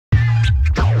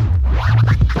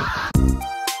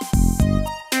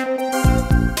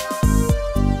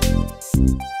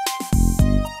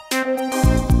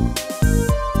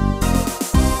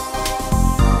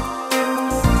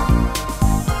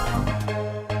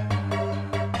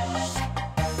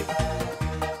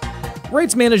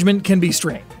Rights management can be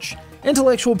strange.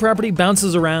 Intellectual property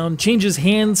bounces around, changes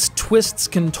hands, twists,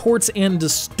 contorts, and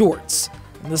distorts.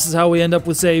 And this is how we end up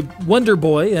with, say, Wonder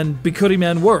Boy and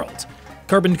Bikuriman World,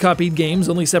 carbon-copied games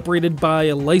only separated by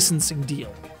a licensing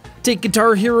deal. Take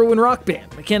Guitar Hero and Rock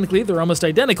Band. Mechanically, they're almost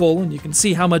identical, and you can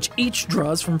see how much each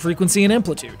draws from frequency and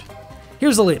amplitude.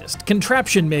 Here's the latest,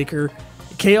 Contraption Maker,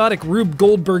 a chaotic Rube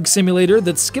Goldberg simulator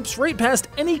that skips right past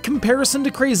any comparison to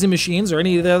Crazy Machines or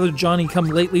any of the other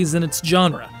Johnny-come-latelys in its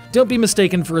genre. Don't be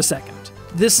mistaken for a second.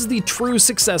 This is the true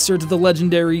successor to the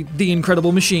legendary The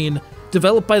Incredible Machine,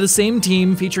 developed by the same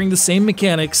team, featuring the same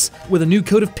mechanics, with a new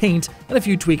coat of paint and a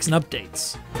few tweaks and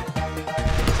updates.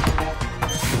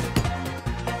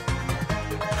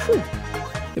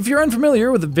 If you're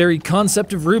unfamiliar with the very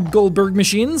concept of Rube Goldberg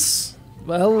machines,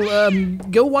 well,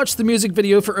 go watch the music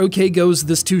video for OK Go's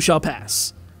This Too Shall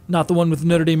Pass. Not the one with the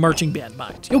Notre Dame marching band,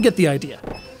 mind. You'll get the idea.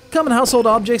 Common household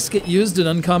objects get used in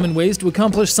uncommon ways to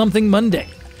accomplish something mundane.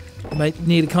 You might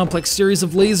need a complex series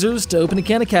of lasers to open a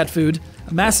can of cat food,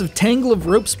 a massive tangle of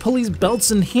ropes, pulleys,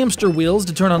 belts, and hamster wheels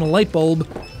to turn on a light bulb,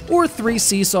 or 3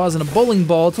 seesaws and a bowling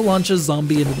ball to launch a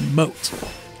zombie into the moat.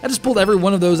 I just pulled every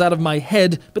one of those out of my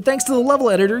head, but thanks to the level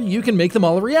editor, you can make them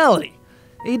all a reality.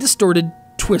 A distorted,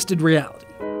 twisted reality.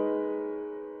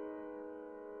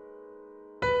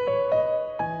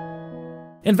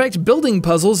 In fact, building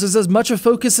puzzles is as much a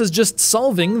focus as just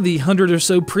solving the 100 or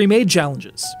so pre-made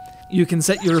challenges. You can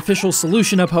set your official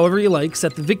solution up however you like,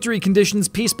 set the victory conditions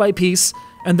piece by piece,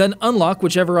 and then unlock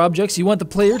whichever objects you want the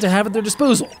player to have at their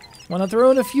disposal. Why not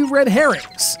throw in a few red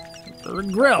herrings? Or a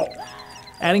grill?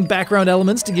 Adding background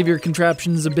elements to give your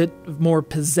contraptions a bit of more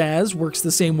pizzazz works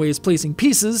the same way as placing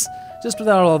pieces, just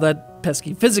without all that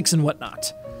pesky physics and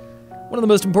whatnot. One of the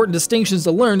most important distinctions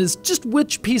to learn is just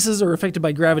which pieces are affected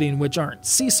by gravity and which aren't.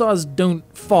 Seesaws don't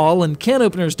fall, and can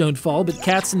openers don't fall, but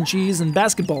cats and cheese and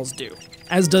basketballs do.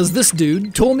 As does this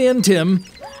dude, Toolman Tim,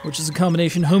 which is a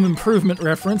combination home improvement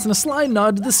reference and a sly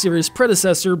nod to the series'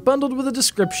 predecessor, bundled with a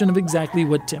description of exactly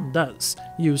what Tim does.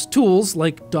 Use tools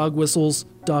like dog whistles,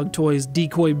 dog toys,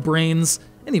 decoy brains,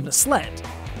 and even a sled.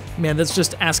 Man, that's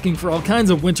just asking for all kinds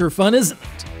of winter fun, isn't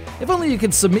it? If only you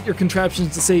could submit your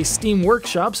contraptions to, say, Steam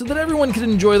Workshop so that everyone could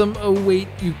enjoy them. Oh wait,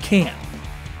 you can.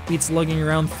 Beats lugging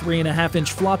around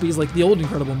 3.5-inch floppies like the old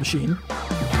Incredible Machine.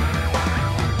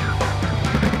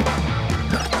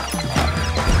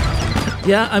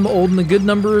 Yeah, I'm old, and a good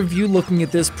number of you looking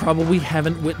at this probably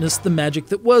haven't witnessed the magic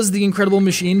that was the Incredible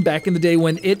Machine back in the day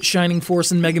when it, Shining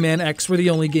Force, and Mega Man X were the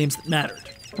only games that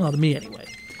mattered. Well, to me anyway.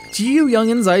 To you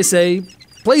youngins, I say,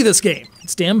 play this game.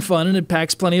 It's damn fun, and it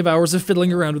packs plenty of hours of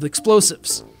fiddling around with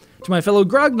explosives. To my fellow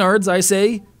grognards, I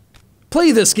say,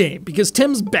 play this game, because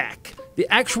Tim's back. The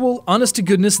actual,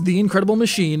 honest-to-goodness The Incredible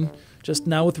Machine, just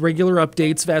now with regular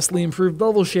updates, vastly improved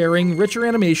level sharing, richer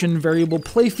animation, variable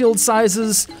playfield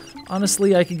sizes.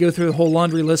 Honestly, I could go through the whole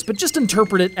laundry list, but just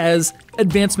interpret it as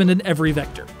advancement in every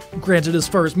vector. Granted, as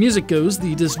far as music goes,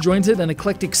 the disjointed and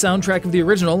eclectic soundtrack of the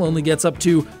original only gets up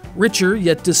to richer,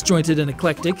 yet disjointed and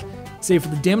eclectic, save for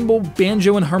the damnable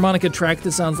banjo and harmonica track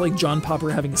that sounds like John Popper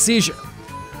having a seizure.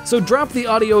 So drop the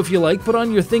audio if you like, put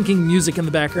on your thinking music in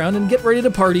the background, and get ready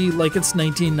to party like it's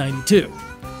 1992.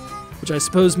 Which I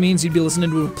suppose means you'd be listening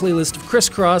to a playlist of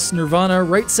Crisscross, Nirvana,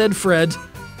 Right Said Fred,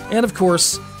 and of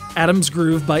course, Adam's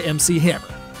Groove by MC Hammer.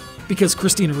 Because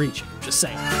Christina Ricci, just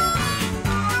saying.